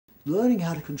learning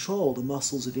how to control the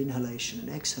muscles of inhalation and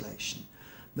exhalation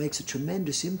makes a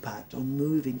tremendous impact on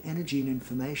moving energy and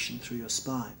information through your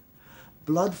spine.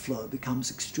 Blood flow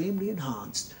becomes extremely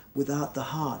enhanced without the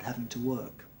heart having to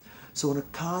work. So on a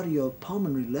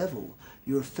cardiopulmonary level,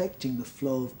 you're affecting the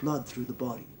flow of blood through the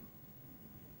body.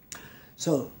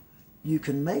 So you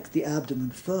can make the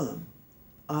abdomen firm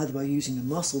either by using the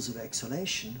muscles of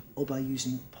exhalation or by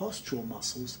using postural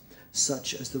muscles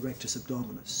such as the rectus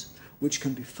abdominis, which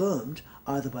can be firmed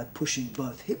either by pushing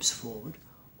both hips forward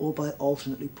or by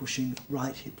alternately pushing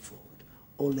right hip forward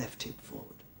or left hip forward.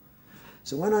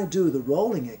 So when I do the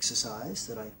rolling exercise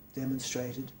that I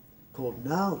demonstrated called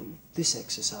naulli, this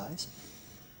exercise,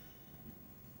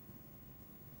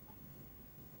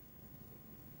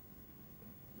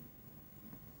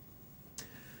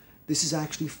 this is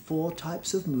actually 4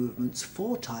 types of movements,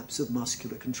 4 types of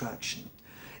muscular contraction.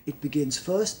 It begins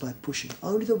first by pushing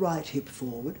only the right hip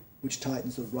forward, which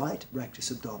tightens the right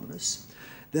rectus abdominis.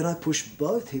 Then I push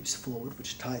both hips forward,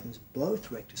 which tightens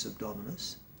both rectus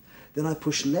abdominis. Then I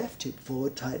push left hip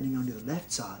forward, tightening only the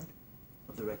left side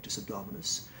of the rectus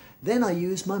abdominis. Then I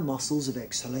use my muscles of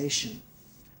exhalation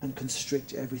and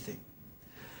constrict everything.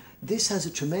 This has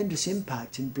a tremendous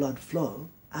impact in blood flow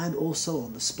and also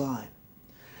on the spine.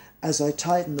 As I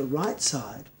tighten the right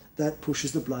side, that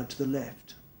pushes the blood to the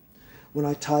left. When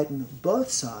I tighten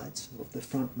both sides of the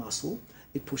front muscle,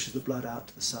 it pushes the blood out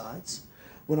to the sides.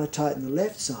 When I tighten the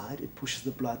left side, it pushes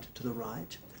the blood to the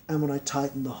right. And when I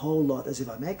tighten the whole lot as if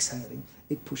I'm exhaling,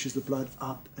 it pushes the blood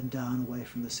up and down away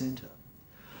from the center.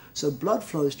 So blood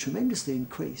flow is tremendously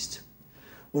increased.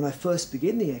 When I first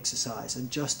begin the exercise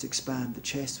and just expand the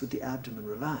chest with the abdomen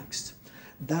relaxed,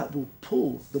 that will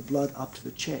pull the blood up to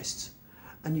the chest.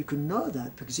 And you can know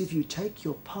that because if you take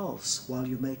your pulse while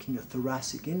you're making a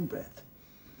thoracic in-breath,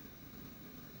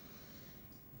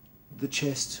 the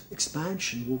chest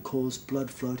expansion will cause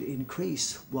blood flow to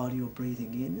increase while you're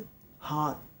breathing in.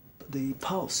 The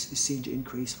pulse is seen to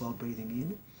increase while breathing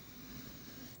in,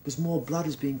 because more blood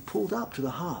is being pulled up to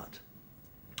the heart.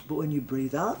 But when you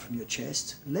breathe out from your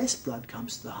chest, less blood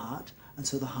comes to the heart, and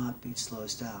so the heartbeat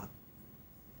slows down.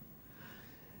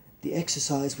 The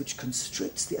exercise which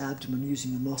constricts the abdomen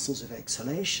using the muscles of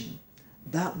exhalation,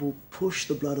 that will push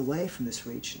the blood away from this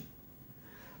region.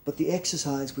 But the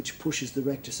exercise which pushes the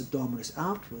rectus abdominis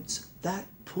outwards, that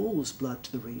pulls blood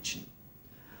to the region.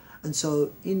 And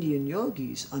so Indian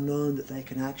yogis are known that they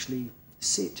can actually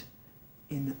sit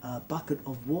in a bucket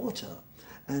of water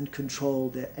and control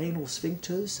their anal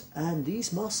sphincters and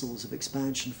these muscles of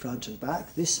expansion front and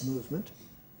back, this movement,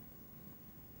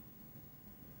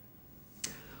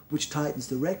 which tightens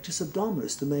the rectus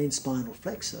abdominis, the main spinal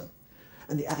flexor,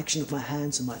 and the action of my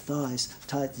hands and my thighs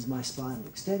tightens my spinal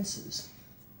extensors.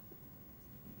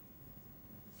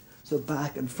 So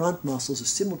back and front muscles are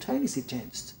simultaneously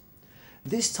tensed.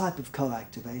 This type of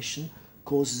co-activation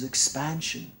causes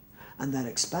expansion, and that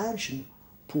expansion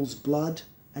pulls blood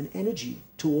and energy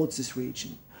towards this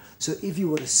region. So if you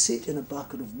were to sit in a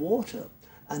bucket of water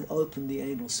and open the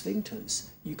anal sphincters,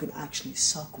 you can actually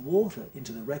suck water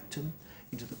into the rectum,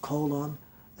 into the colon,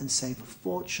 and save a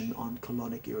fortune on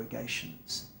colonic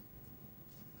irrigations.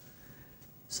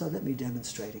 So let me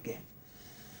demonstrate again.